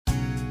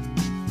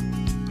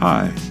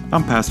Hi,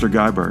 I'm Pastor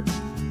Guy Burke.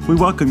 We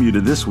welcome you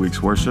to this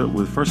week's worship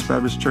with First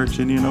Baptist Church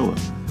Indianola.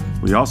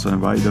 We also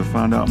invite you to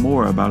find out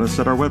more about us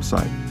at our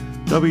website,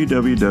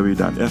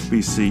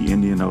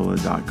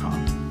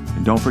 www.fbcindianola.com.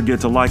 And don't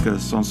forget to like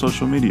us on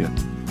social media.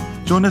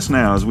 Join us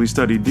now as we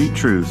study deep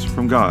truths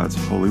from God's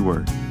holy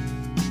word.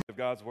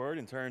 God's word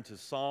and turn to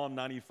Psalm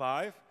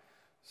 95.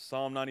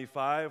 Psalm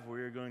 95,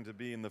 we're going to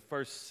be in the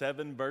first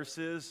 7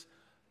 verses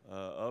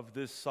of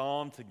this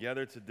psalm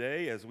together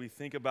today as we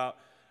think about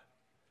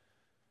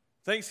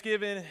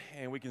Thanksgiving,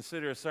 and we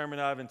consider a sermon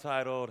I've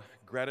entitled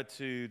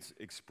Gratitude's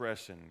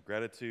Expression.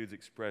 Gratitude's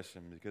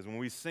Expression. Because when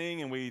we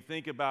sing and we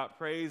think about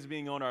praise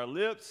being on our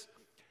lips,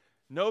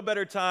 no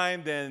better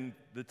time than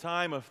the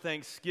time of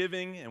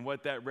Thanksgiving and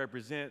what that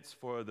represents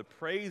for the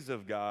praise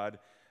of God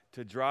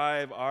to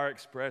drive our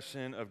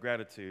expression of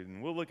gratitude.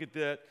 And we'll look at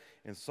that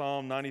in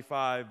Psalm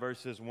 95,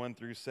 verses 1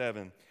 through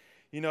 7.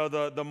 You know,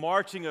 the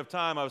marching of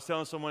time, I was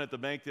telling someone at the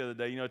bank the other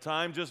day,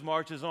 time just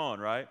marches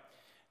on, right?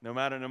 No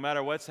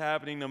matter what's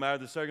happening, no matter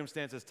the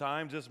circumstances,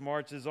 time just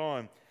marches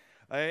on.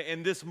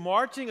 And this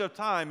marching of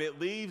time, it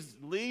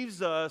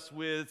leaves us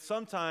with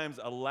sometimes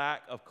a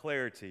lack of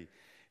clarity.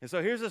 And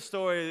so here's a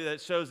story that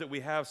shows that we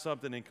have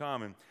something in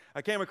common.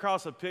 I came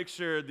across a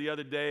picture the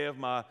other day of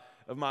my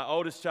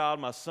oldest child,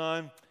 my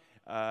son,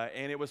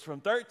 and it was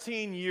from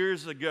 13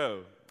 years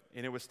ago.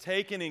 And it was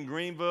taken in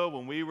Greenville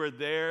when we were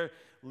there,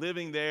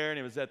 living there, and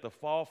it was at the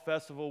fall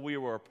festival we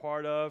were a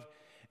part of.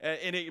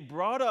 And it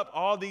brought up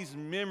all these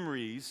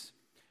memories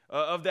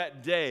of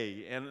that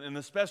day and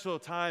the special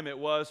time it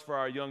was for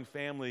our young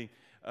family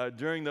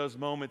during those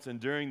moments and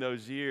during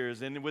those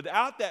years. And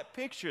without that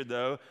picture,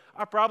 though,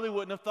 I probably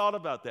wouldn't have thought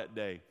about that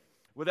day.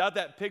 Without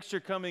that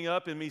picture coming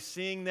up and me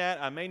seeing that,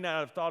 I may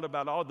not have thought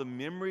about all the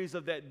memories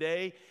of that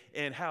day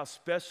and how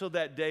special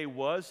that day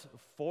was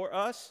for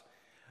us.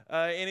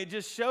 And it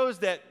just shows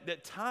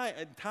that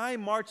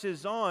time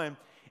marches on,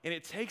 and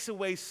it takes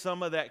away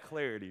some of that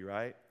clarity,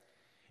 right?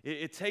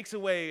 It takes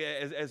away,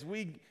 as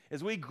we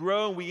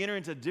grow and we enter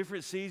into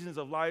different seasons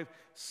of life,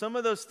 some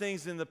of those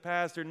things in the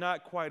past are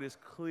not quite as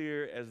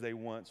clear as they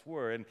once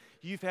were. And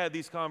you've had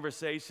these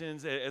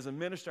conversations. As a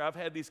minister, I've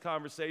had these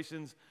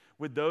conversations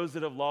with those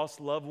that have lost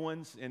loved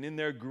ones, and in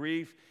their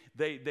grief,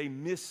 they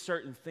miss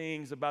certain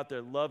things about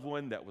their loved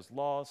one that was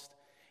lost,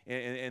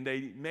 and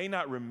they may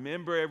not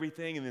remember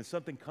everything, and then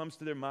something comes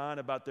to their mind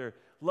about their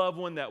loved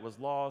one that was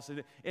lost.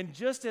 And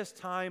just as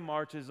time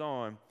marches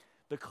on,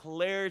 the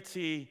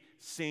clarity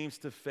seems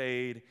to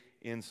fade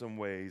in some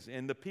ways.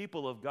 And the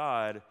people of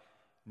God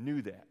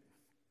knew that.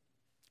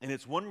 And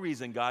it's one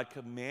reason God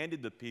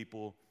commanded the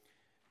people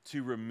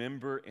to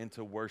remember and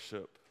to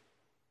worship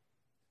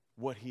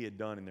what He had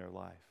done in their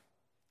life.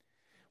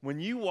 When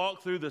you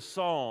walk through the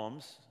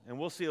Psalms, and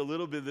we'll see a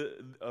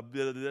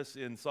bit of this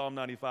in Psalm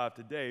 95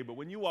 today, but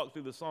when you walk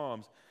through the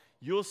Psalms,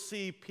 you'll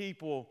see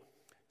people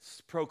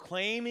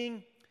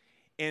proclaiming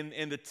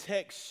and the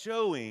text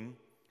showing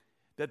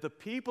that the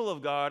people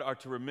of God are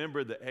to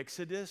remember the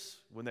Exodus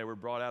when they were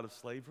brought out of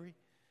slavery,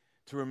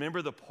 to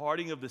remember the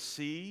parting of the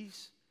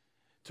seas,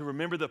 to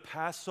remember the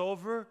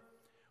Passover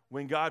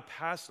when God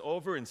passed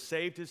over and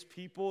saved His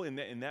people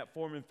in that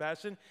form and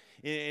fashion.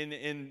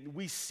 And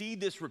we see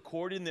this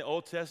recorded in the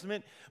Old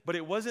Testament, but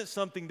it wasn't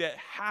something that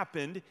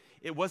happened.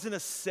 It wasn't a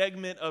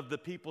segment of the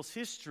people's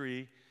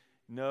history.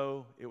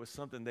 No, it was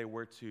something they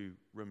were to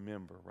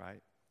remember,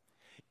 right?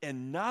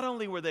 And not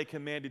only were they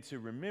commanded to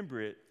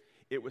remember it,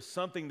 it was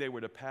something they were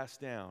to pass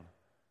down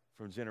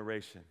from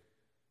generation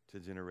to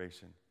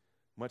generation,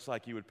 much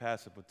like you would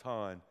pass a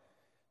baton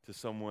to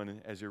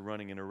someone as you're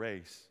running in a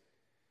race.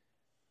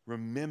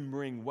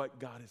 Remembering what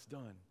God has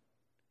done,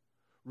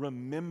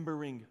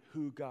 remembering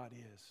who God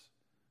is,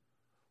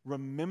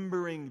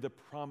 remembering the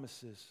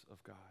promises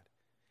of God,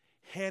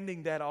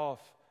 handing that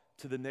off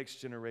to the next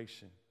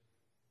generation.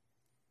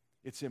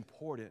 It's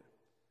important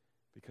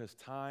because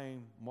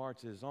time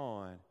marches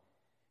on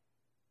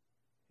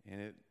and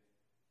it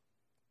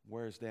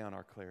wears down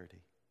our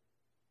clarity.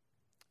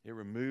 It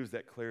removes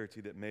that clarity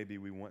that maybe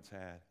we once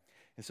had.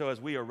 And so as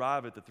we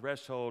arrive at the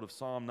threshold of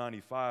Psalm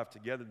 95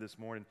 together this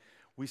morning,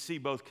 we see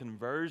both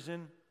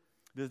conversion,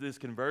 this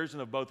conversion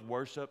of both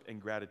worship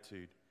and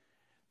gratitude.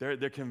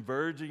 They're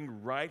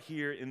converging right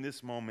here in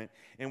this moment,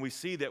 and we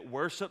see that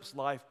worship's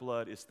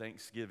lifeblood is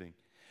thanksgiving.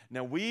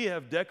 Now, we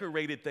have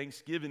decorated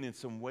Thanksgiving in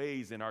some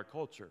ways in our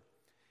culture.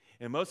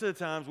 And most of the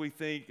times we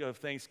think of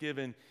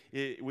Thanksgiving,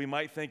 we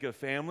might think of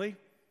family,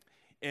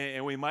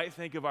 and we might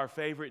think of our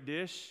favorite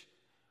dish,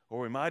 or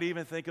we might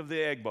even think of the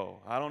Egg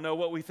Bowl. I don't know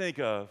what we think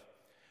of,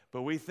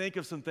 but we think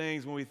of some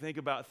things when we think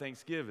about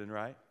Thanksgiving,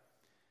 right?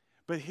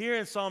 But here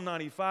in Psalm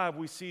 95,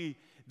 we see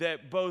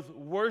that both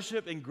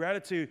worship and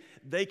gratitude,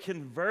 they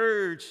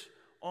converge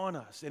on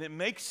us. And it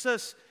makes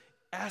us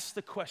ask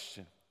the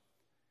question,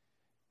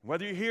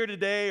 whether you're here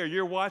today or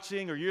you're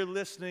watching or you're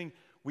listening,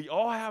 we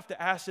all have to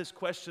ask this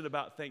question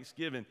about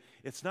Thanksgiving.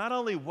 It's not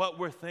only what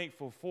we're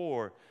thankful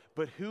for,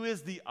 but who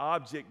is the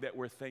object that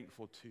we're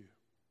thankful to?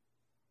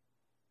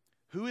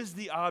 Who is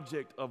the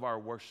object of our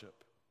worship?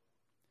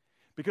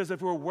 Because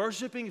if we're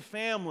worshiping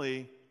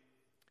family,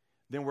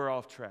 then we're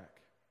off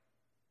track.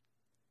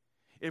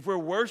 If we're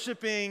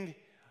worshiping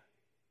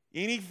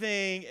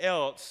anything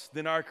else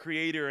than our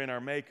Creator and our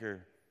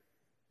Maker,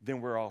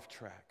 then we're off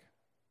track.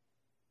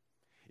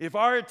 If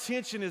our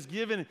attention is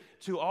given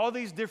to all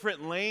these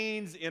different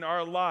lanes in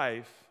our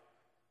life,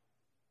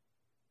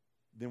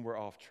 then we're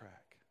off track.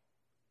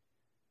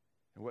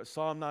 And what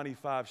Psalm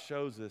 95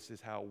 shows us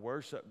is how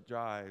worship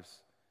drives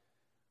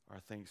our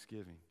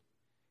thanksgiving,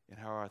 and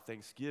how our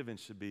thanksgiving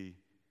should be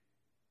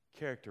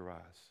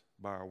characterized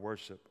by our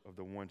worship of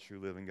the one true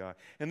living God.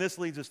 And this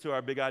leads us to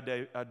our big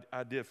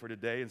idea for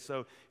today. And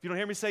so if you don't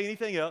hear me say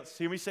anything else,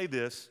 hear me say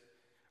this.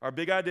 Our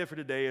big idea for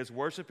today is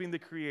worshiping the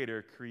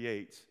Creator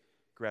creates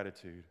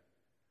gratitude.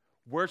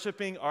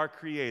 Worshiping our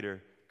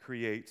Creator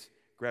creates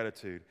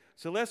gratitude.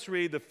 So let's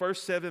read the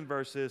first 7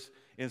 verses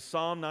in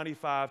Psalm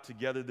 95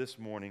 together this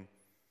morning.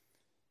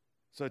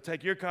 So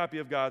take your copy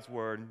of God's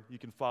Word. You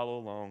can follow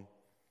along,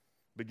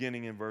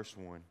 beginning in verse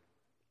 1.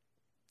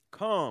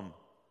 Come,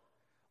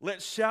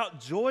 let's shout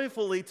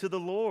joyfully to the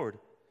Lord.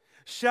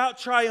 Shout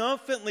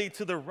triumphantly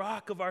to the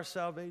rock of our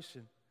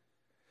salvation.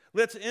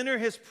 Let's enter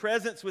his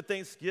presence with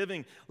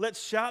thanksgiving.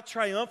 Let's shout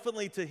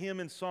triumphantly to him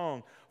in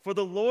song. For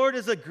the Lord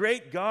is a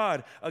great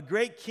God, a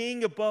great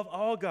King above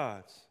all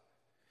gods.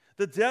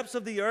 The depths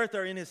of the earth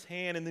are in his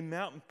hand, and the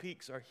mountain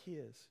peaks are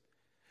his.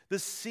 The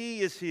sea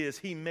is his,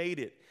 he made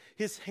it.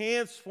 His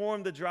hands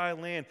formed the dry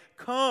land.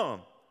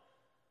 Come,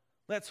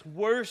 let's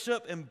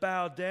worship and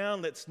bow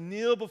down. Let's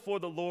kneel before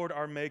the Lord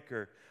our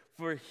Maker.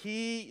 For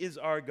he is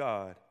our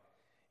God,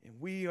 and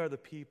we are the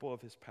people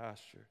of his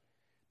pasture,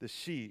 the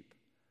sheep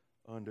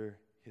under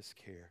his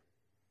care.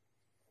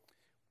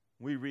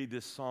 We read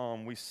this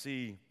psalm, we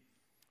see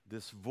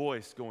this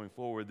voice going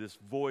forward, this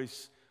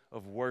voice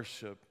of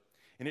worship.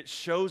 And it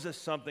shows us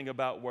something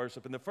about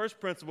worship. And the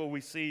first principle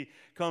we see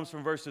comes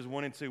from verses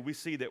 1 and 2. We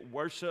see that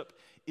worship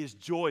is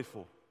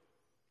joyful.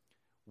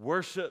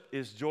 Worship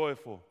is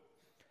joyful.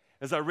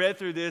 As I read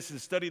through this and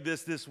studied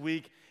this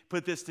week,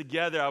 put this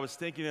together, I was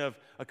thinking of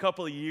a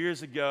couple of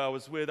years ago, I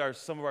was with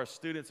some of our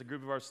students, a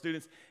group of our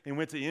students, and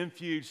went to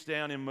Infuge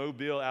down in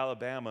Mobile,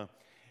 Alabama.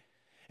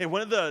 And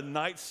one of those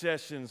night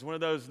sessions where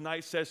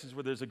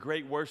there's a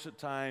great worship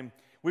time,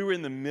 we were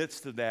in the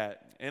midst of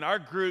that. And our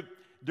group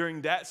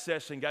during that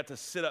session got to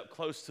sit up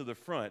close to the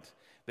front.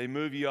 They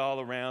move you all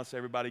around so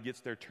everybody gets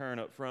their turn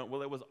up front.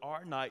 Well, it was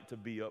our night to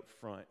be up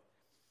front.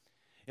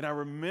 And I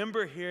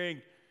remember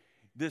hearing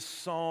this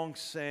song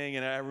sang,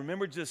 and I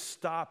remember just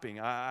stopping.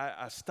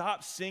 I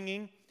stopped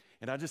singing,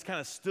 and I just kind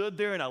of stood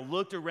there, and I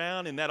looked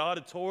around in that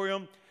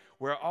auditorium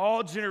where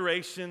all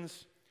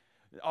generations,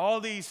 all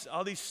these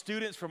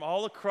students from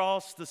all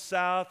across the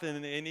South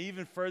and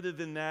even further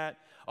than that,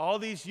 all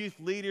these youth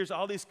leaders,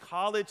 all these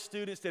college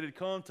students that had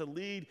come to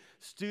lead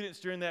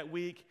students during that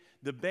week,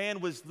 the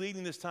band was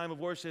leading this time of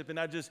worship, and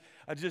I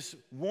just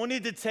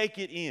wanted to take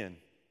it in.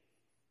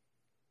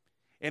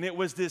 And it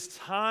was this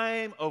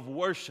time of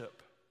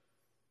worship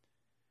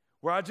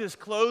where I just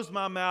closed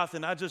my mouth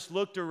and I just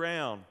looked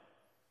around.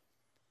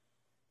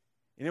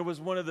 And it was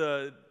one of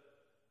the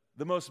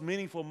most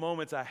meaningful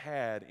moments I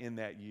had in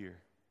that year,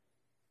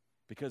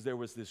 because there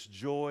was this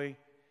joy,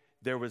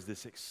 there was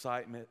this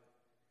excitement.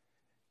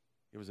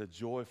 It was a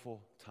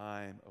joyful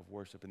time of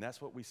worship. And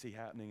that's what we see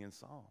happening in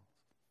Psalms.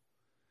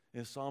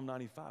 In Psalm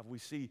 95, we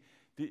see,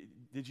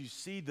 did you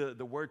see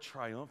the word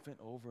triumphant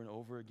over and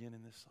over again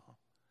in this psalm?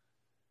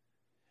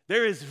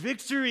 There is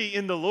victory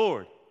in the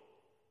Lord.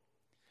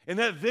 And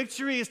that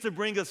victory is to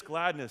bring us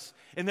gladness.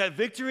 And that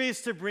victory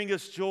is to bring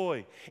us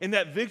joy. And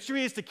that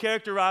victory is to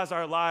characterize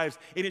our lives.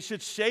 And it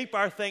should shape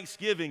our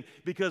thanksgiving,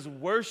 because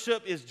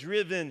worship is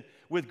driven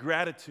with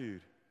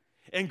gratitude.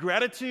 And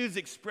gratitude's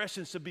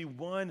expression should be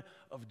one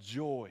of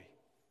joy.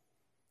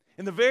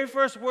 And the very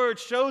first word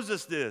shows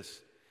us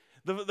this.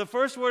 The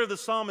first word of the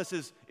psalmist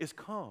is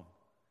come.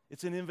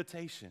 It's an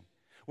invitation.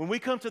 When we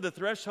come to the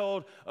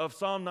threshold of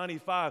Psalm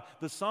 95,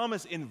 the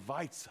psalmist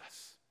invites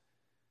us.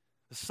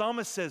 The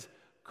psalmist says,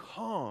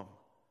 come,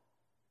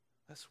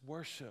 let's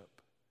worship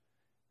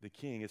the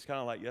King. It's kind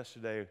of like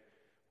yesterday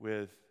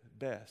with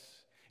Bess.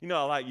 You know,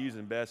 I like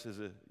using Bess as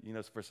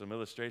for some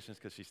illustrations,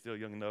 because she's still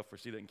young enough where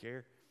she doesn't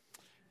care.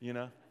 You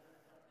know,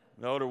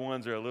 the older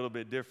ones are a little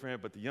bit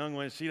different, but the young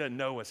ones, she doesn't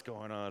know what's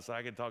going on, so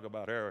I can talk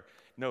about her.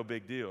 No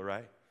big deal,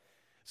 right?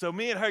 So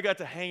me and her got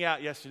to hang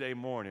out yesterday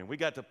morning. We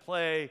got to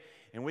play,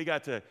 and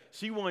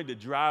she wanted to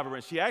drive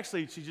around. She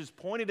just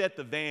pointed at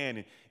the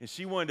van, and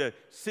she wanted to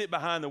sit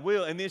behind the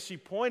wheel, and then she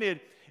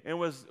pointed and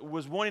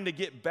was wanting to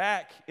get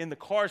back in the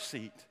car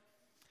seat.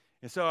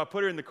 And so I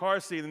put her in the car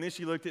seat, and then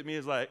she looked at me and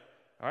was like,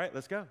 all right,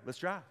 let's go. Let's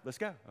drive. Let's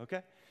go.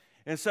 Okay.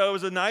 And so it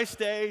was a nice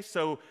day,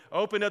 so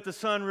opened up the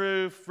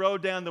sunroof,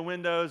 rolled down the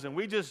windows, and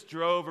we just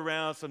drove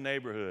around some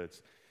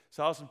neighborhoods.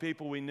 Saw some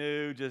people we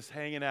knew just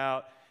hanging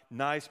out.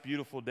 Nice,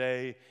 beautiful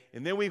day.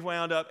 And then we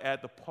wound up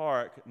at the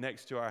park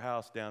next to our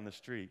house down the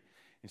street.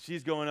 And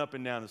she's going up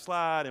and down the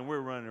slide, and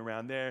we're running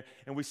around there.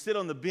 And we sit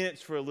on the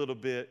bench for a little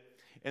bit,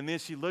 and then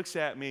she looks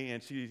at me,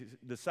 and she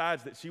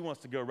decides that she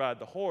wants to go ride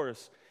the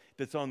horse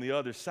that's on the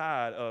other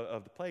side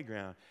of the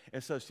playground.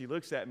 And so she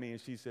looks at me, and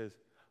she says,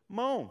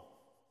 moan.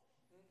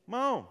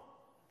 Moan.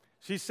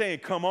 She's saying,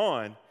 come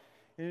on.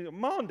 And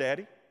come on,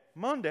 Daddy.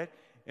 Come on, Daddy.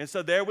 And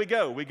so there we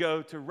go. We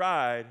go to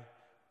ride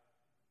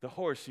the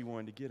horse she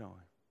wanted to get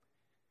on.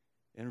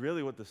 And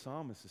really what the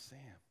psalmist is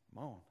saying,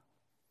 moan.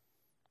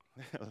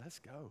 Let's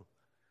go.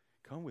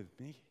 Come with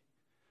me.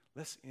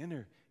 Let's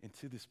enter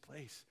into this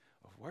place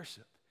of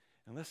worship.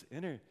 And let's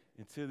enter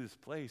into this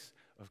place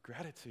of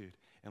gratitude.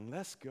 And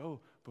let's go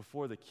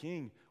before the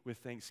King with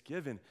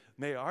thanksgiving.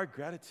 May our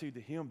gratitude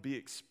to him be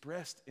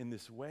expressed in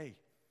this way.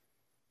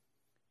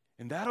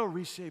 And that'll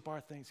reshape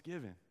our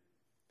thanksgiving.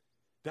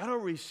 That'll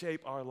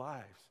reshape our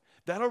lives.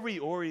 That'll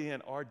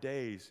reorient our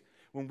days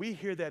when we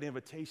hear that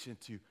invitation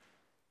to,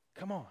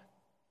 come on.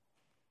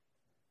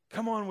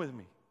 Come on with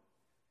me.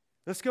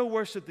 Let's go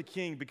worship the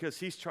King because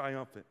he's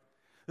triumphant.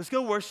 Let's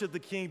go worship the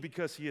King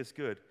because he is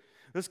good.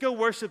 Let's go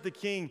worship the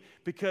King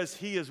because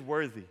he is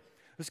worthy.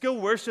 Let's go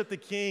worship the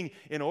King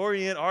and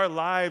orient our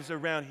lives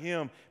around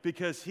him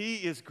because he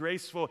is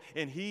graceful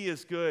and he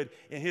is good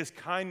and his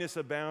kindness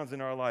abounds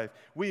in our life.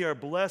 We are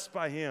blessed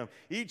by him.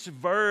 Each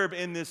verb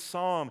in this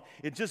psalm,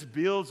 it just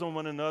builds on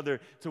one another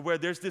to where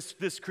there's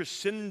this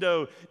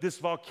crescendo, this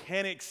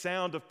volcanic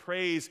sound of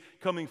praise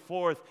coming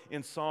forth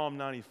in Psalm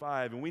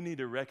 95, and we need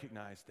to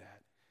recognize that.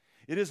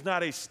 It is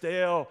not a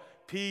stale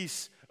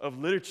piece of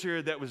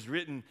literature that was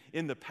written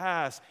in the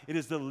past. It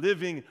is the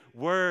living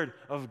word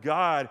of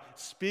God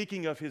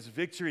speaking of his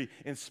victory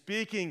and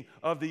speaking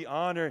of the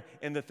honor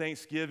and the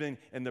thanksgiving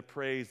and the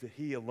praise that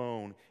he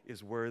alone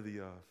is worthy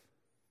of.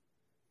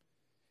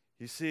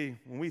 You see,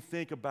 when we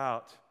think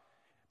about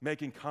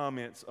making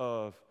comments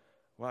of,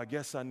 well, I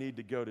guess I need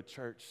to go to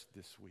church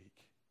this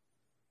week.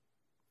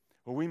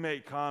 Or we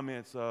make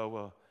comments of,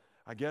 well,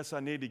 I guess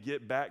I need to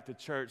get back to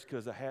church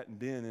because I hadn't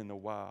been in a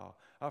while.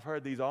 I've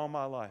heard these all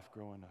my life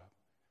growing up.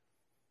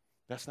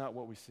 That's not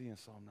what we see in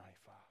Psalm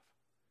 95.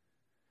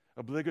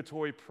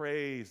 Obligatory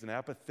praise and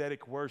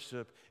apathetic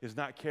worship is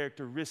not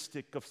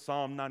characteristic of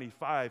Psalm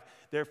 95.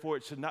 Therefore,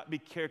 it should not be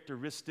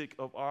characteristic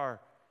of our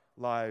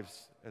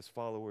lives as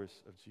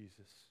followers of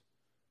Jesus.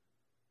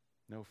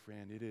 No,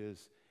 friend, it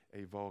is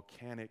a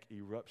volcanic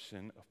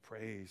eruption of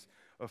praise,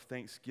 of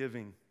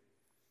thanksgiving.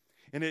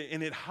 And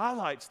it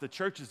highlights the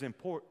church's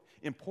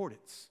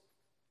importance.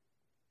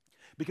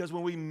 Because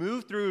when we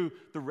move through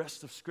the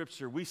rest of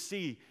Scripture, we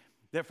see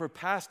that for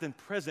past and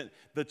present,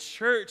 the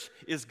church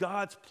is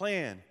God's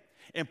plan.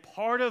 And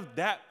part of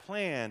that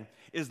plan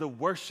is the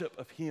worship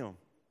of him.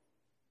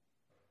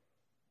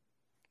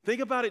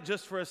 Think about it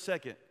just for a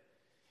second.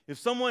 If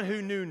someone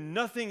who knew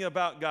nothing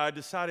about God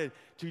decided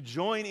to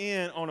join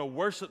in on a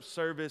worship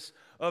service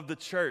of the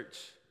church,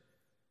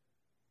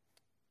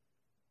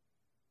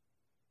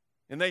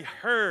 and they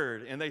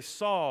heard and they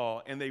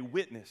saw and they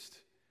witnessed,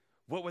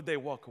 what would they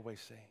walk away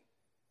saying?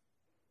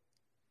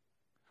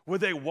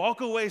 Would they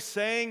walk away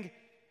saying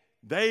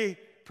they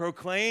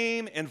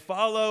proclaim and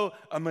follow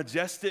a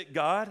majestic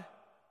God?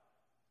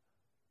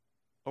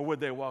 Or would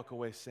they walk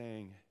away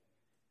saying,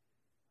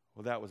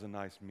 well, that was a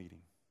nice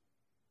meeting?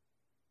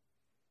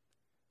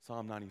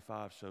 Psalm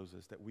 95 shows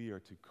us that we are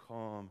to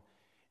come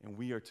and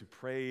we are to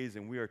praise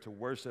and we are to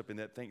worship, and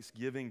that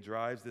thanksgiving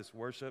drives this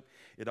worship.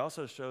 It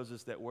also shows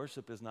us that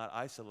worship is not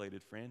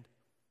isolated, friend.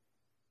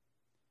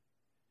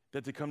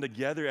 That to come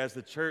together as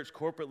the church,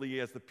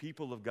 corporately as the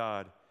people of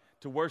God,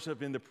 to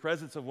worship in the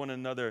presence of one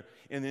another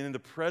and in the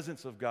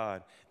presence of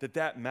God,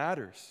 that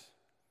matters.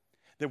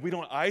 That we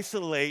don't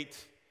isolate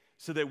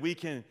so that we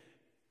can,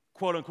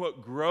 quote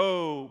unquote,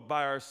 grow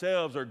by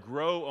ourselves or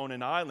grow on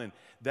an island.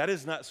 That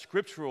is not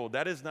scriptural.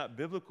 That is not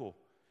biblical.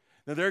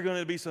 Now, there are going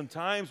to be some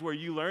times where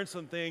you learn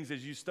some things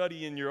as you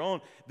study in your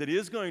own that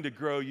is going to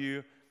grow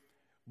you,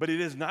 but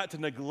it is not to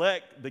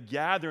neglect the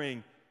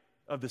gathering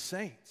of the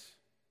saints.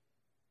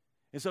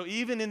 And so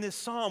even in this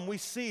psalm, we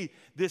see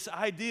this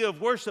idea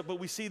of worship, but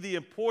we see the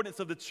importance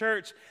of the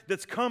church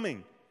that's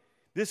coming.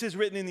 This is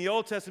written in the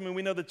Old Testament.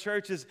 We know the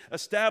church is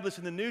established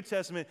in the New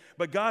Testament,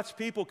 but God's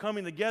people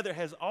coming together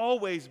has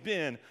always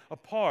been a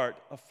part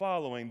of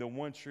following the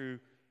one true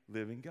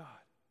living God.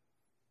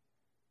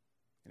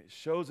 And it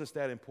shows us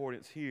that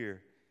importance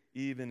here,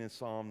 even in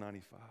Psalm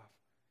 95.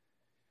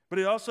 But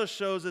it also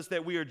shows us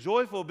that we are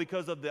joyful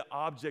because of the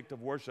object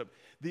of worship.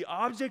 The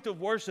object of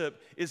worship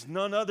is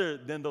none other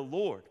than the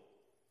Lord,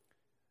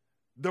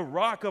 the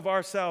rock of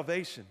our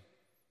salvation.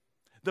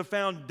 The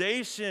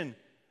foundation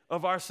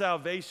of our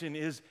salvation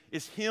is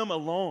Him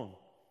alone.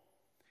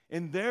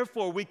 And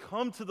therefore, we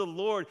come to the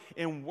Lord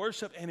in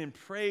worship and in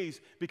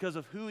praise because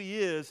of who He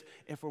is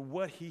and for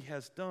what He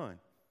has done.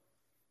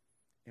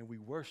 And we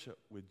worship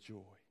with joy.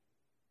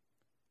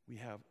 We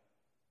have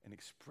an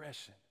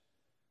expression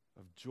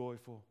of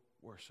joyful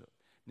worship.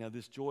 Now,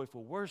 this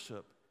joyful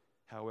worship,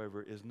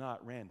 however, is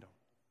not random.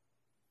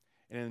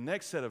 And in the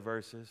next set of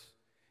verses,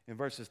 in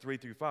verses 3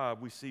 through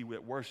 5, we see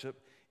that worship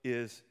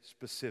is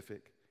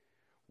specific.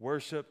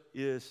 Worship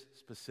is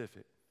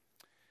specific.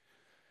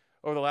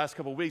 Over the last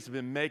couple of weeks, I've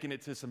been making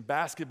it to some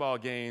basketball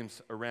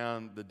games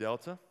around the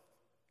Delta,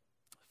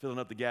 filling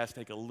up the gas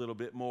tank a little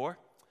bit more.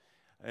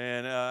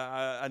 And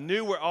I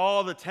knew where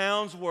all the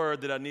towns were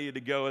that I needed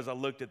to go as I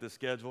looked at the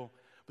schedule.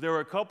 But there were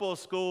a couple of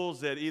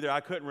schools that either I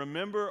couldn't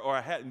remember or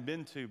I hadn't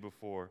been to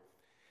before.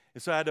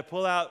 And so I had to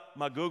pull out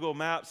my Google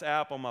Maps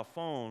app on my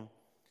phone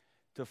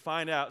to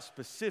find out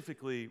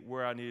specifically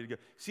where I needed to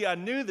go. See, I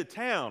knew the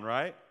town,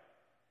 right?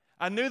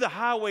 I knew the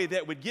highway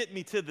that would get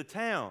me to the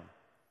town.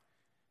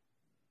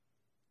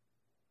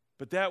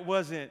 But that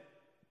wasn't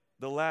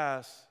the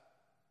last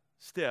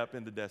step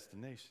in the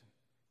destination.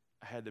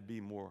 I had to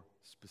be more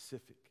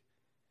specific.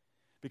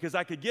 Because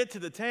I could get to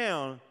the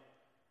town,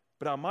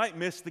 but I might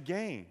miss the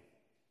game.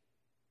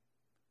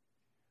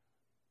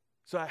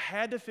 So I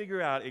had to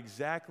figure out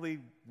exactly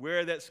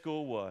where that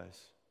school was,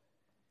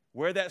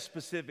 where that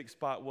specific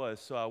spot was,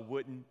 so I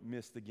wouldn't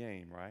miss the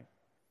game, right?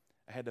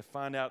 I had to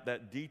find out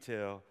that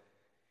detail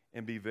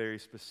and be very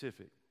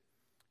specific.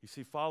 You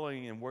see,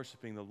 following and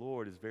worshiping the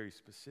Lord is very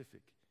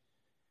specific.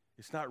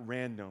 It's not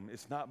random.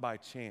 It's not by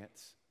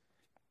chance.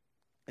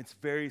 It's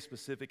very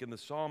specific, and the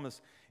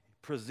psalmist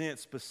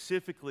presents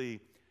specifically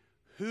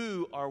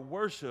who our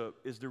worship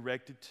is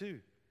directed to.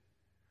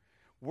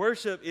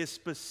 Worship is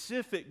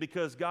specific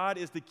because God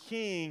is the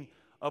king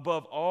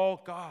above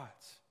all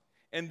gods.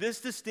 And this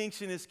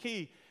distinction is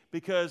key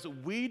because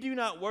we do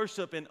not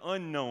worship an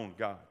unknown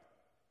God.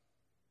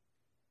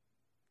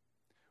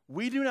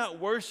 We do not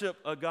worship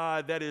a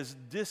God that is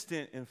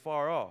distant and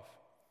far off.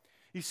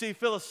 You see,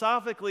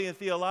 philosophically and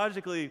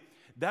theologically,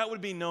 that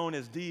would be known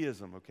as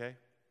deism, okay?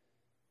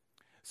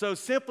 So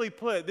simply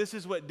put, this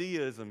is what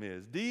deism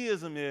is.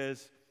 Deism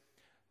is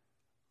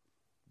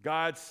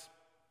God's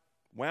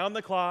wound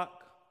the clock,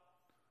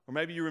 or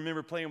maybe you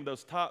remember playing with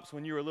those tops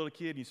when you were a little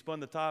kid and you spun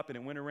the top and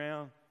it went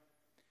around.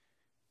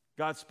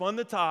 God spun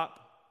the top,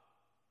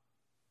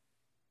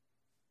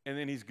 and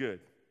then he's good.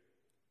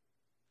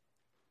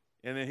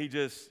 And then he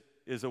just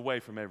is away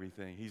from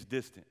everything. He's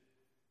distant.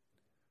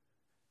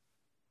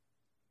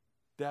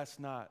 That's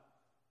not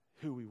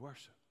who we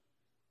worship.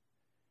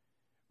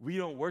 We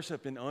don't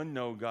worship an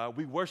unknown God.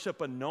 We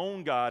worship a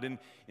known God. And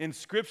in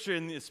Scripture,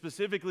 and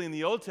specifically in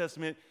the Old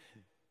Testament,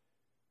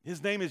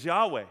 his name is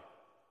Yahweh.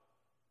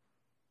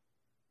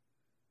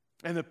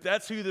 And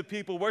that's who the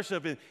people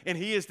worship, and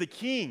he is the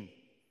king.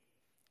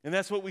 And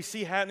that's what we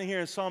see happening here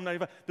in Psalm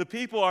 95. The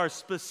people are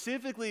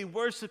specifically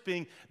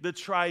worshiping the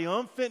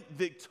triumphant,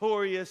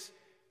 victorious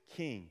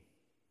king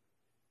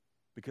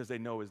because they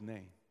know his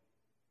name.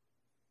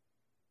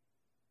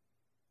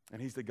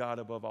 And he's the God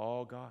above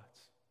all gods.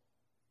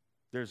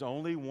 There's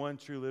only one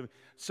true living.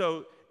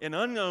 So an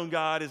unknown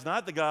God is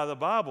not the God of the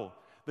Bible.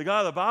 The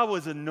God of the Bible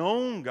is a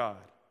known God.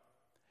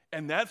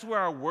 And that's where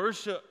our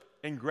worship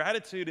and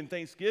gratitude and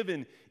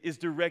thanksgiving is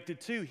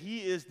directed to. He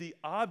is the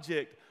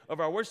object of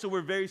our worship. So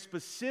we're very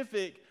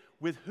specific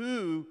with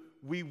who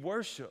we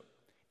worship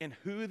and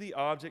who the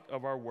object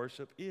of our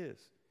worship is.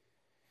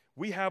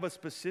 We have a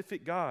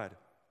specific God,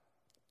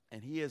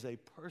 and he is a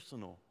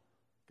personal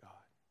God.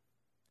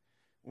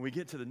 When we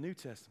get to the New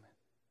Testament,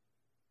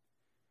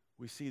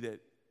 we see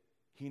that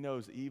he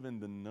knows even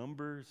the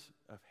numbers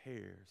of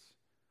hairs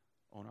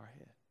on our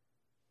head.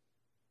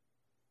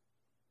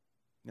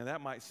 Now that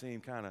might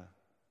seem kind of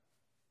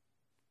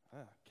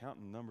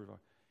counting the numbers.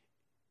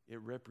 It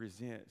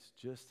represents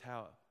just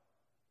how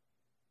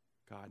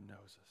God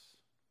knows us.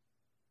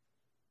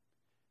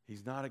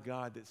 He's not a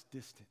God that's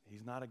distant.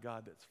 He's not a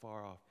God that's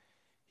far off.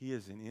 He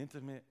is an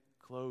intimate,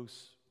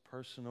 close,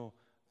 personal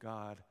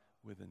God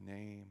with a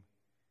name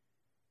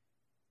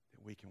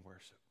that we can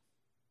worship.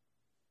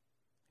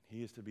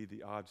 He is to be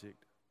the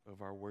object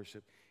of our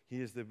worship.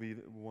 He is to be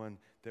the one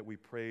that we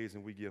praise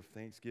and we give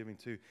thanksgiving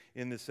to.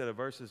 In this set of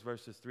verses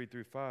 3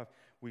 through 5,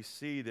 we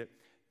see that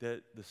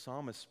the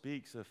psalmist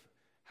speaks of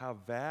how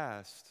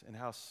vast and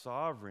how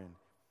sovereign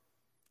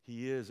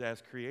he is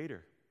as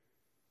creator.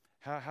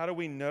 How do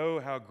we know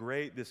how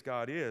great this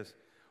God is?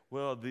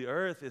 Well, the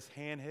earth is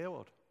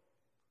handheld.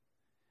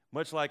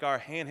 Much like our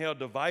handheld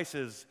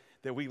devices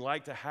that we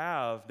like to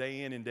have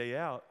day in and day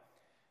out.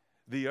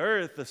 The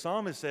earth, the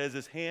psalmist says,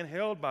 is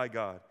handheld by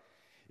God.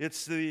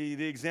 It's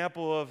the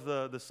example of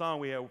the song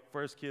we had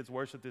First Kids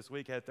Worship this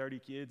week, had 30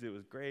 kids. It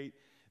was great.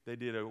 They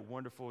did a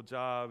wonderful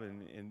job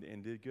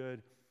and did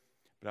good.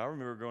 But I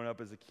remember growing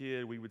up as a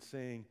kid, we would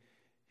sing,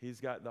 he's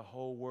got the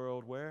whole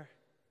world where?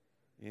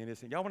 In his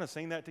hand. Y'all want to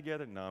sing that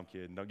together? No, I'm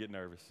kidding. Don't get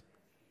nervous.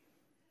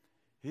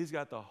 He's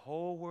got the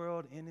whole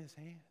world in his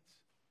hands.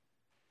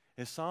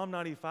 And Psalm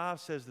 95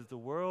 says that the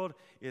world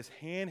is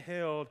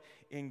handheld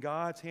in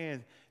God's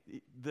hand.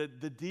 The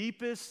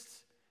deepest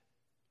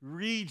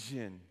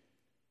region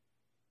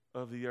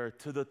of the earth,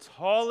 to the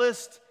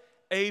tallest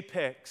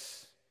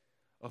apex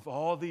of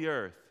all the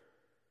earth.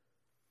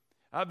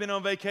 I've been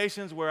on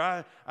vacations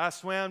where I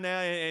swam now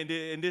and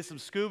did some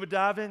scuba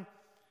diving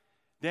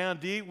down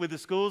deep with the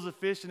schools of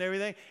fish and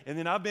everything. And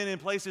then I've been in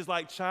places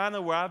like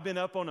China where I've been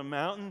up on a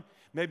mountain.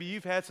 Maybe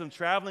you've had some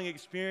traveling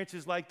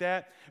experiences like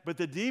that. But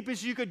the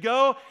deepest you could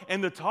go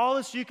and the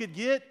tallest you could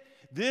get,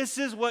 this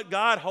is what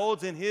God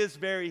holds in his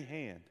very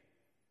hand.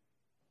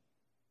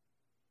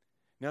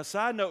 Now,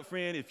 side note,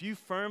 friend, if you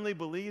firmly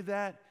believe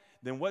that,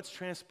 then what's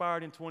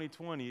transpired in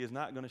 2020 is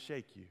not going to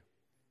shake you.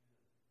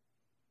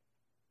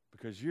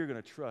 Because you're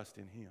going to trust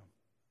in him,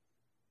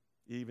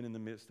 even in the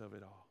midst of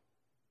it all.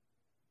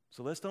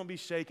 So let's don't be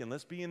shaken.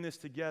 Let's be in this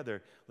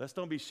together. Let's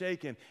don't be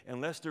shaken,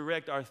 and let's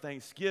direct our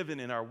thanksgiving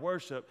and our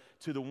worship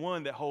to the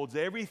one that holds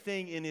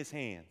everything in his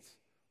hands,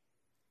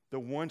 the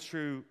one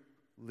true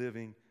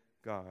living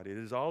God. It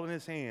is all in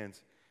his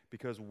hands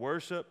because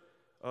worship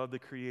of the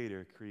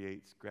Creator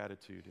creates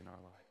gratitude in our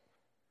life.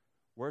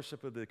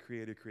 Worship of the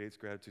Creator creates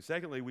gratitude.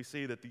 Secondly, we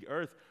see that the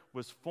earth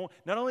was formed.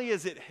 Not only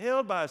is it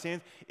held by his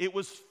hands, it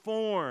was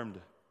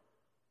formed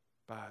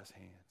by his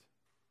hands.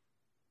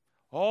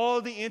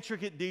 All the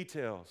intricate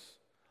details,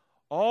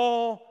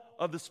 all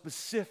of the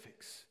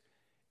specifics,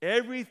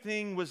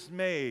 everything was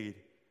made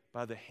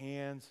by the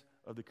hands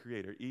of the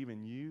Creator,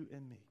 even you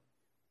and me.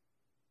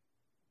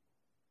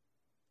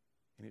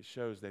 And it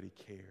shows that he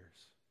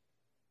cares.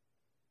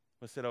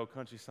 What's that old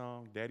country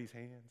song? Daddy's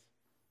hands,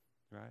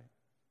 right?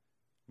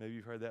 Maybe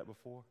you've heard that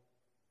before.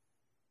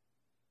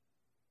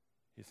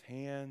 His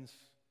hands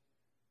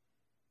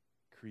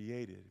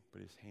created,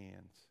 but his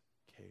hands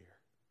care.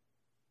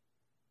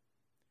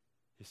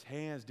 His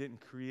hands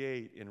didn't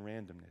create in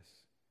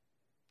randomness.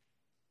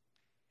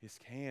 His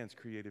hands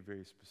created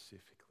very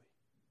specifically.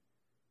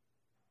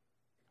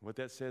 What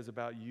that says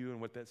about you and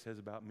what that says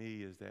about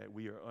me is that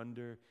we are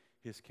under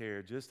his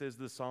care. Just as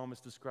the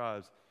psalmist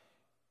describes,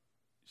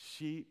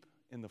 sheep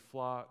in the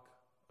flock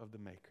of the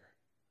Maker.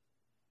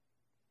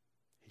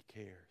 He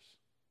cares.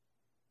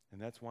 And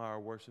that's why our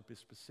worship is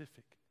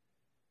specific.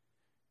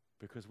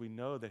 Because we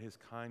know that his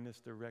kindness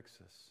directs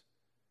us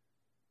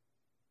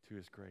to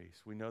his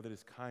grace. We know that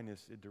his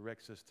kindness, it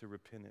directs us to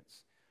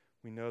repentance.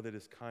 We know that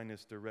his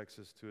kindness directs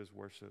us to his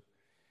worship.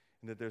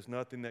 And that there's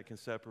nothing that can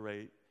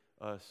separate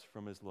us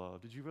from his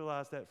love. Did you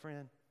realize that,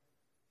 friend?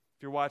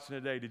 If you're watching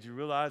today, did you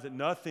realize that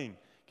nothing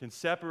can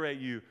separate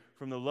you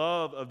from the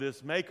love of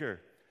this Maker,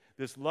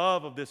 this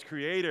love of this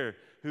Creator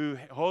who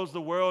holds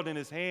the world in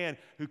his hand,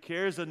 who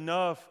cares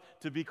enough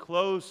to be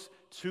close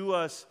to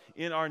us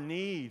in our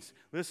needs?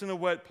 Listen to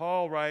what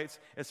Paul writes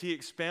as he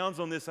expounds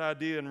on this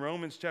idea in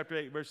Romans chapter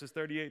 8, verses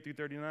 38 through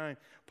 39.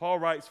 Paul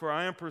writes, "For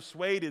I am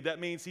persuaded," that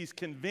means he's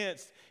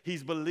convinced,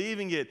 he's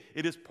believing it,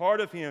 it is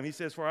part of him. He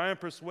says, "For I am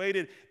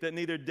persuaded that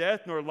neither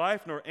death nor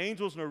life, nor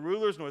angels, nor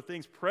rulers, nor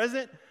things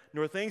present,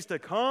 nor things to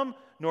come,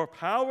 nor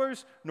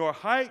powers, nor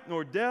height,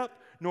 nor depth,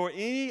 nor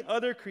any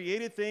other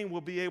created thing will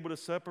be able to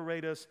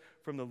separate us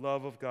from the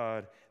love of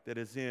God that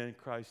is in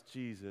Christ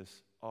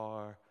Jesus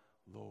our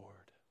Lord."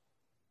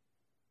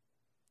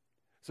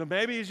 So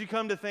maybe as you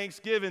come to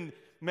Thanksgiving,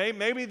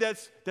 maybe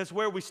that's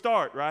where we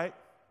start, right?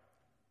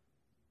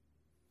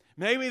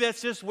 Maybe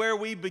that's just where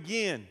we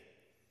begin.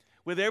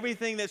 With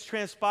everything that's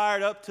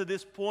transpired up to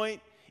this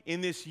point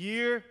in this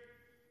year,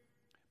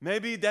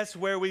 maybe that's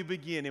where we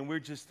begin, and we're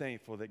just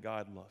thankful that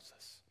God loves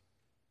us.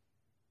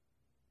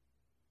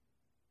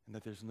 And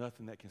that there's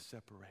nothing that can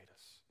separate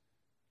us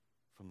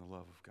from the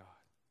love of God.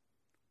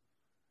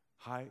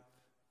 Height,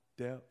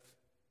 depth,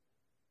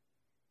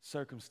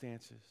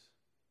 circumstances,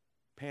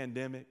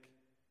 pandemic,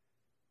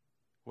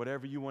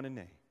 whatever you want to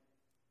name,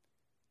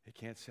 it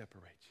can't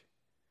separate you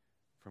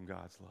from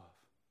God's love.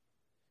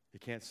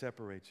 It can't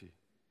separate you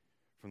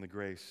from the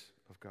grace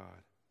of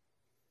God.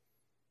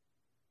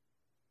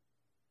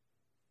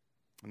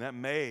 And that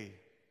may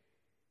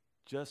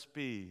just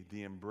be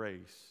the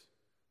embrace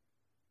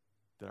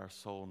that our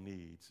soul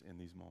needs in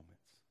these moments.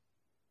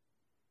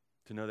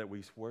 To know that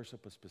we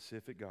worship a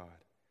specific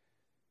God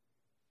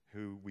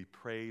who we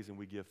praise and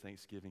we give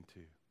thanksgiving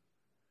to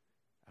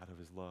out of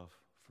his love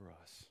for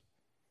us.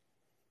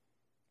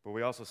 But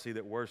we also see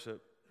that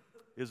worship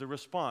is a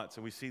response,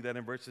 and we see that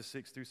in verses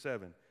 6 through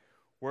 7.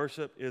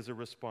 Worship is a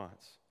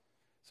response.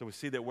 So we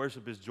see that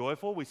worship is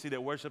joyful. We see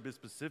that worship is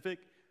specific.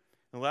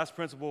 And the last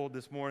principle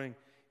this morning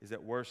is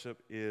that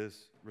worship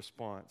is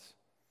response.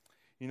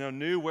 You know,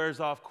 new wears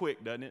off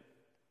quick, doesn't it?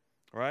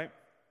 Right?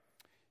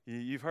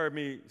 You've heard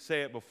me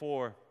say it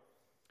before,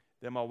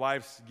 that my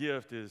wife's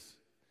gift is,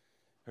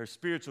 her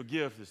spiritual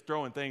gift is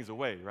throwing things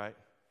away, right?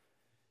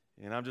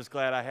 And I'm just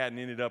glad I hadn't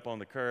ended up on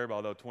the curb,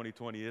 although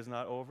 2020 is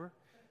not over.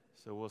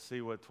 So we'll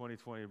see what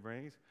 2020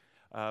 brings.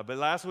 But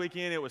last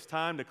weekend, it was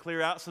time to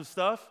clear out some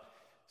stuff.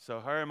 So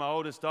her and my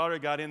oldest daughter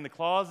got in the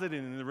closet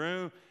and in the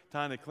room,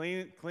 time to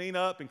clean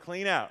up and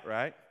clean out,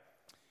 right?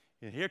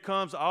 And here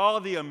comes all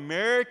the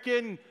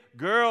American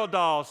Girl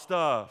doll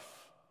stuff.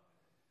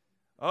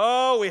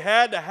 Oh, we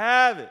had to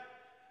have it.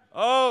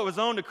 Oh, it was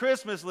on the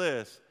Christmas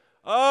list.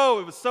 Oh,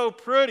 it was so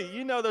pretty.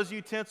 You know those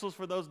utensils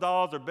for those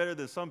dolls are better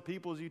than some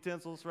people's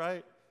utensils,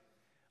 right?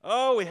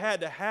 Oh, we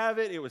had to have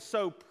it. It was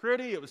so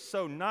pretty. It was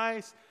so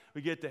nice.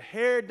 We get the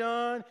hair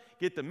done,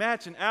 get the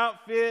matching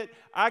outfit.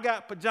 I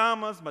got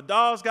pajamas. My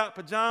dolls got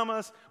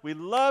pajamas. We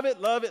love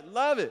it, love it,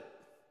 love it.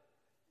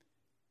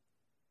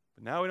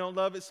 But now we don't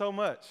love it so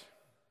much.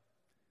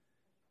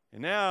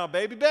 And now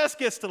Baby Bess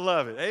gets to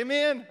love it.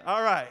 Amen?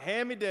 All right,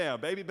 hand me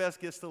down. Baby Bess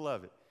gets to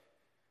love it.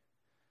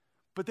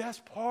 But that's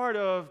part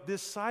of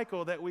this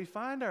cycle that we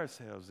find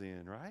ourselves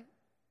in, right?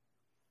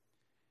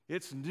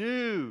 It's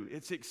new.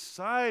 It's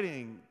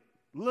exciting.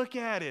 Look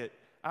at it.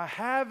 I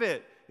have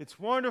it. It's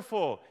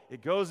wonderful.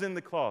 It goes in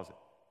the closet.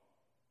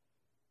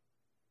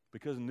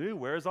 Because new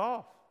wears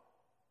off.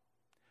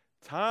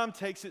 Time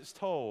takes its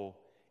toll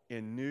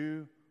and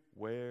new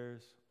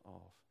wears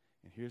off.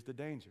 And here's the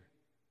danger.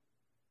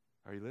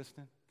 Are you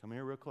listening? Come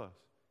here real close.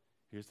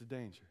 Here's the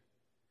danger.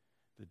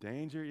 The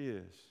danger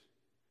is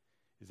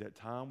that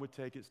time would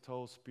take its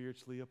toll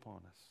spiritually upon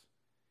us.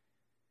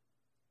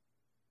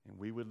 And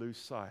we would lose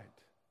sight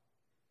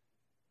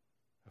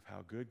of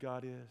how good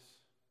God is,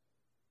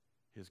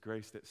 His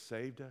grace that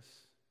saved us,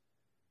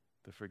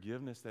 the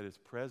forgiveness that is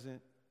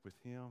present with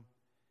Him,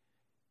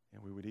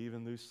 and we would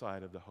even lose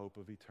sight of the hope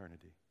of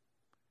eternity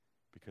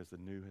because the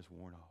new has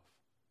worn off.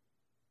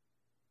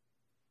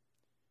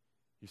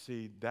 You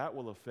see, that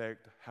will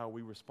affect how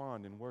we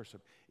respond in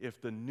worship.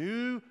 If the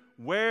new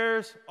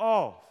wears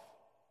off,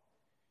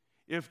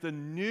 if the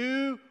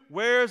new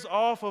wears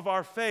off of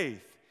our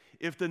faith,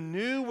 if the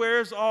new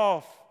wears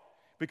off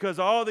because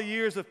all the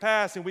years have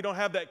passed and we don't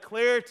have that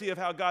clarity of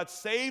how God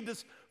saved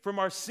us from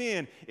our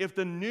sin, if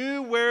the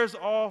new wears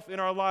off in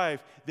our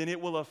life, then it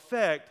will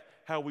affect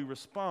how we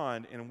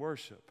respond in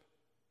worship.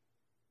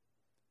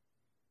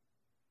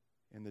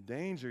 And the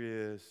danger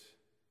is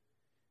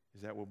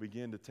that we'll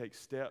begin to take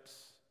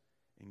steps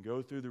and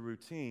go through the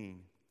routine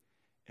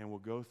and we'll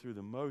go through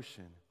the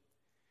motion.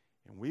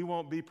 And we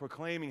won't be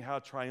proclaiming how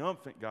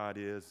triumphant God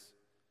is.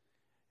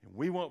 And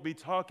we won't be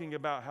talking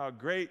about how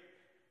great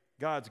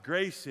God's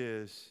grace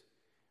is.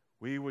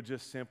 We will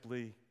just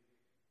simply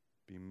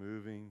be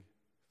moving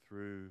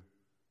through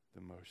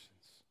the motions.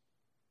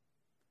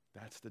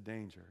 That's the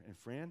danger. And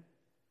friend,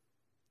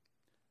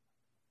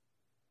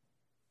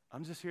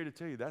 I'm just here to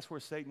tell you that's where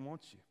Satan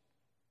wants you.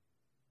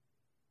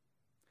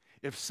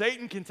 If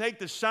Satan can take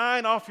the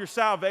shine off your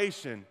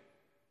salvation,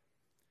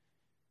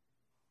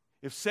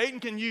 if Satan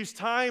can use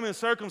time and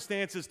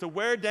circumstances to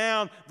wear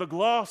down the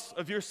gloss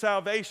of your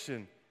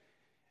salvation,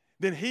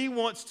 then he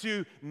wants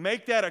to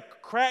make that a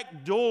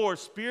cracked door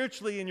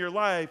spiritually in your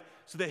life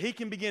so that he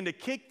can begin to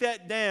kick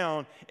that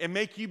down and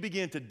make you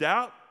begin to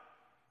doubt,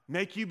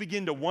 make you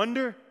begin to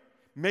wonder,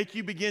 make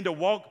you begin to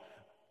walk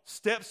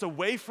steps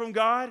away from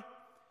God.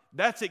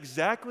 That's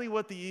exactly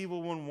what the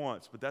evil one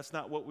wants, but that's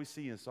not what we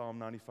see in Psalm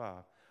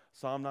 95.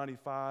 Psalm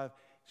 95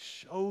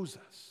 shows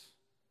us.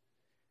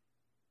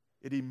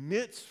 It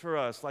emits for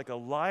us like a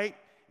light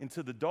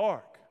into the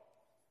dark.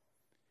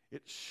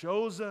 It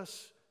shows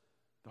us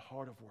the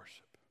heart of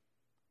worship.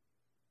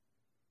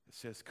 It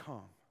says,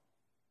 come.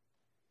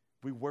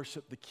 We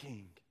worship the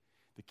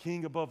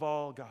King above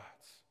all gods,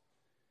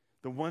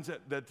 the ones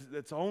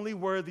that's only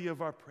worthy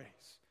of our praise.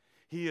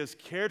 He has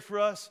cared for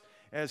us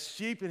as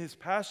sheep in His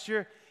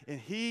pasture, and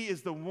He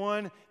is the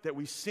one that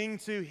we sing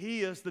to.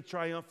 He is the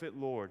triumphant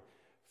Lord.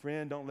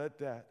 Friend, don't let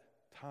that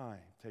time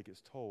take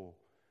its toll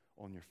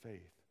on your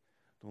faith.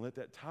 Don't let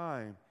that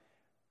time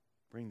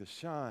bring the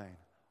shine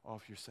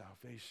off your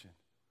salvation.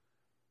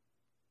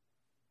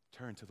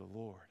 Turn to the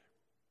Lord.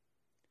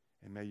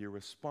 And may your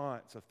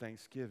response of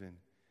thanksgiving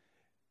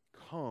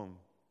come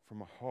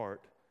from a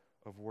heart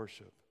of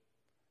worship.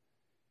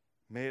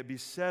 May it be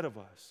said of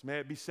us, may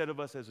it be said of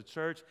us as a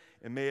church,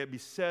 and may it be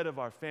said of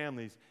our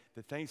families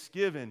that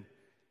Thanksgiving,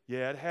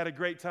 it had a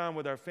great time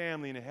with our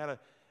family, and it had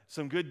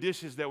some good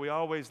dishes that we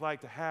always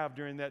like to have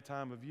during that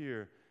time of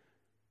year.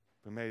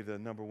 But may the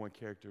number one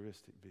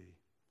characteristic be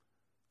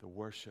the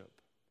worship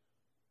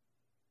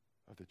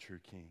of the true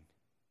King.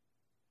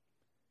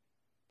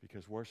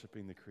 Because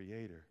worshiping the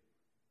Creator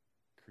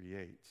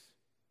creates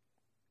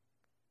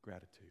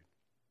gratitude.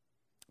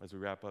 As we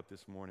wrap up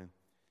this morning,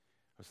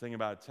 I was thinking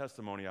about a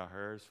testimony I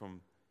heard from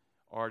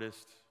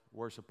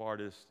worship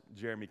artist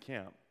Jeremy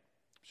Camp.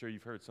 I'm sure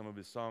you've heard some of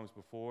his songs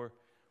before,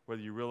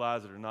 whether you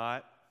realize it or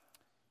not.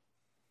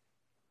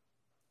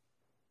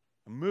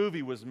 A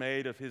movie was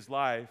made of his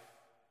life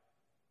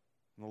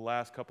in the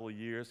last couple of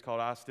years called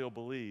I Still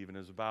Believe, and it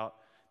was about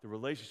the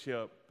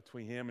relationship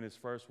between him and his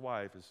first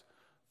wife. His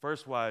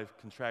first wife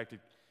contracted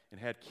and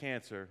had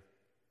cancer,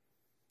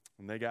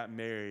 and they got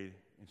married,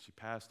 and she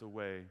passed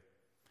away.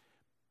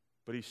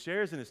 But he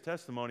shares in his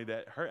testimony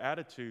that her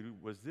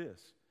attitude was this.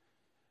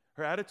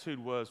 Her attitude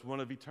was one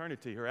of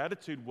eternity. Her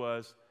attitude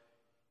was,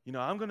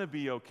 I'm going to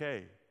be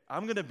okay.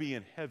 I'm going to be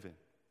in heaven.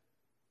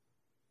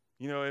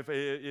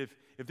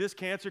 If this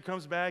cancer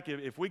comes back,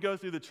 if we go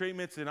through the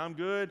treatments and I'm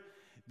good,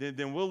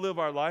 then we'll live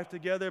our life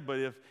together. But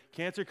if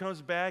cancer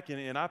comes back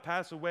and I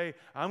pass away,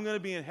 I'm going to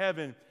be in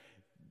heaven.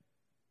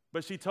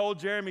 But she told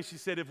Jeremy, she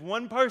said, if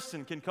one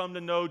person can come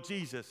to know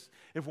Jesus,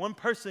 if one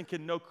person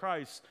can know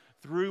Christ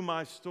through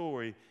my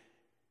story,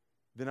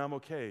 then I'm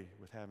okay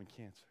with having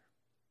cancer.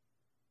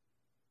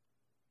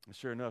 And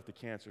sure enough, the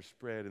cancer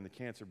spread and the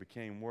cancer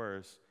became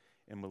worse,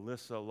 and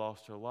Melissa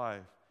lost her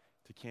life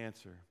to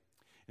cancer.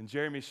 And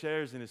Jeremy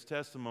shares in his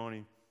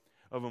testimony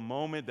of a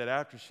moment that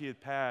after she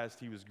had passed,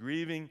 he was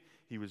grieving,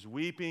 he was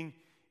weeping,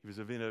 he was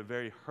in a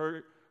very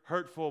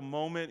hurtful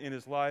moment in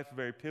his life, a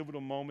very pivotal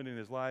moment in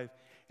his life,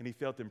 and he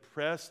felt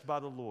impressed by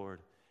the Lord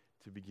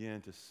to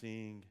begin to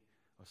sing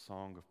a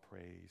song of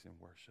praise and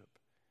worship.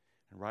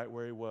 And right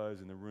where he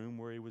was, in the room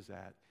where he was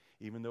at,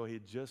 even though he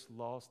had just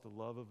lost the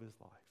love of his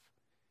life,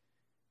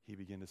 he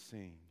began to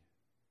sing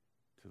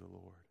to the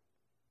Lord.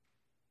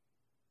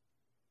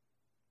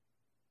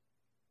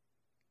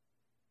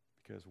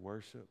 Because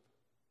worship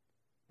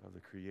of the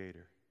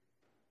Creator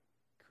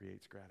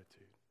creates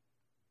gratitude.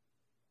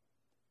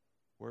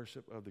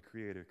 Worship of the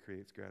Creator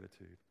creates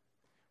gratitude.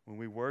 When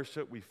we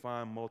worship, we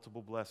find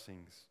multiple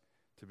blessings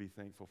to be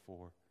thankful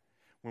for.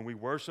 When we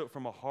worship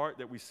from a heart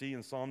that we see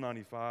in Psalm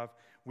 95,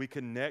 we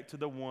connect to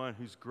the one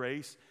whose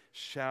grace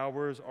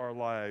showers our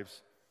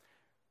lives.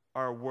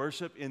 Our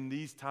worship in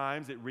these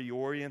times, it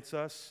reorients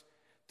us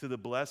to the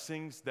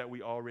blessings that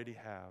we already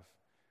have.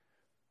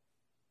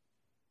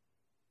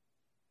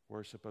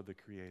 Worship of the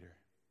Creator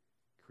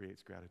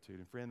creates gratitude.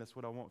 And friend, that's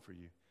what I want for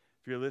you.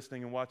 If you're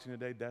listening and watching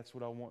today, that's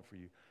what I want for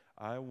you.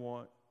 I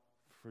want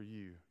for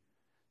you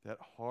that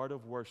heart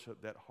of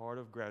worship, that heart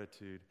of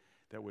gratitude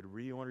that would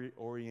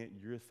reorient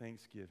your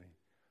thanksgiving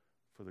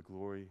for the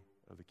glory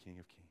of the King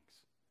of Kings.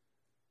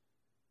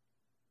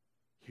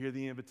 Hear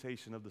the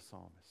invitation of the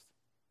psalmist.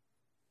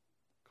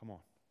 Come on.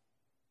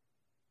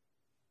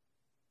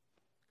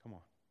 Come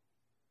on.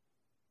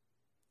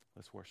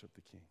 Let's worship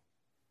the King.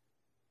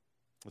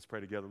 Let's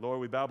pray together. Lord,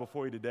 we bow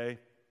before you today.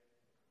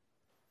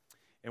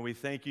 And we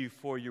thank you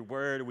for your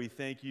word. We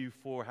thank you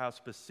for how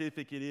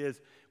specific it is.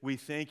 We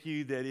thank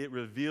you that it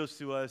reveals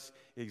to us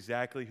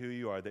exactly who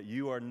you are, that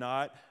you are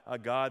not a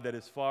God that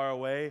is far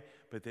away,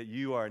 but that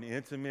you are an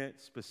intimate,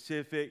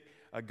 specific,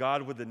 a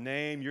God with a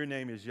name. Your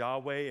name is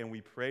Yahweh, and we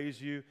praise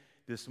you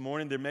this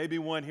morning. There may be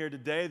one here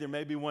today. There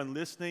may be one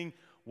listening,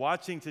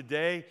 watching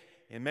today,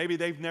 and maybe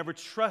they've never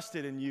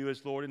trusted in you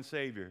as Lord and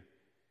Savior.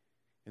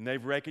 And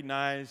they've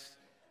recognized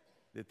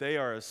that they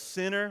are a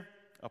sinner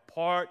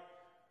apart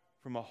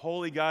from a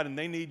holy God, and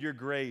they need your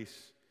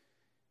grace.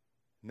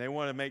 And they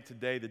want to make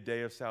today the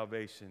day of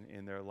salvation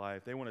in their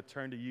life. They want to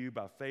turn to you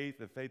by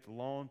faith and faith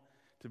alone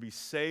to be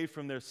saved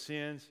from their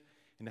sins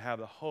and to have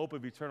the hope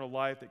of eternal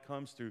life that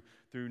comes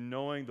through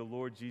knowing the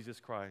Lord Jesus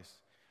Christ.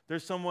 If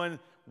there's someone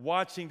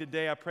watching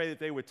today, I pray that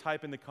they would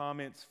type in the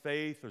comments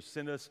faith or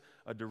send us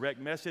a direct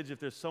message. If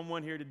there's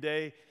someone here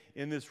today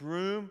in this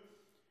room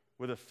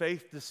with a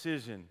faith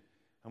decision,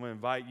 I'm going to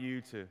invite you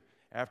to,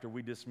 after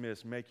we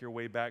dismiss, make your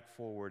way back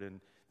forward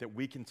and that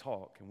we can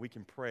talk and we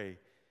can pray.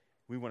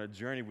 We want to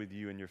journey with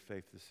you in your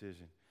faith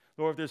decision.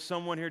 Lord, if there's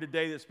someone here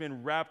today that's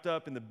been wrapped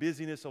up in the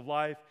busyness of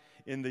life,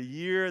 in the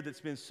year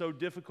that's been so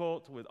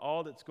difficult with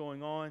all that's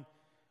going on,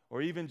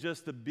 or even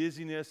just the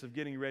busyness of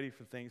getting ready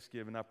for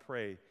Thanksgiving, I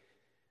pray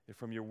that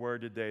from your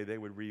word today they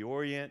would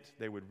reorient,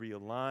 they would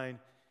realign,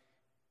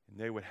 and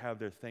they would have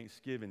their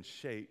Thanksgiving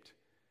shaped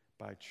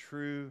by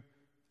true,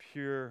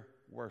 pure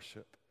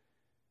worship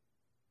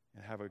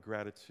and have a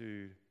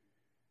gratitude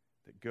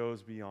that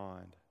goes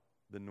beyond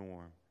the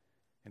norm,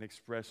 an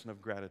expression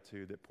of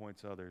gratitude that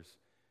points others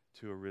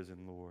to a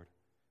risen Lord.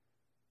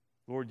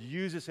 Lord,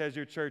 use us as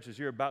your church as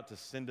you're about to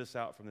send us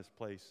out from this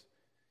place.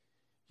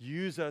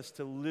 Use us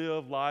to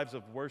live lives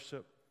of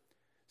worship,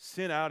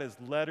 sent out as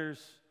letters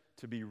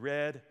to be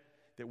read,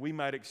 that we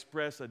might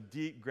express a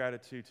deep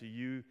gratitude to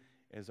you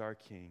as our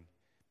King.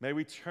 May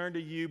we turn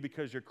to you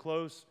because you're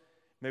close.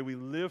 May we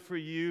live for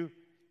you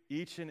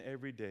each and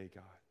every day,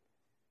 God.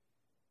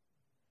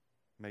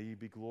 May you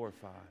be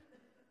glorified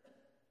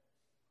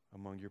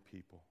among your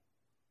people.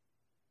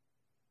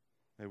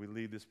 May we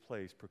leave this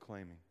place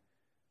proclaiming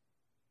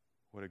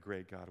what a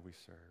great God we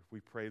serve.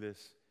 We pray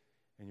this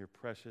in your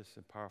precious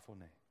and powerful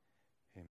name.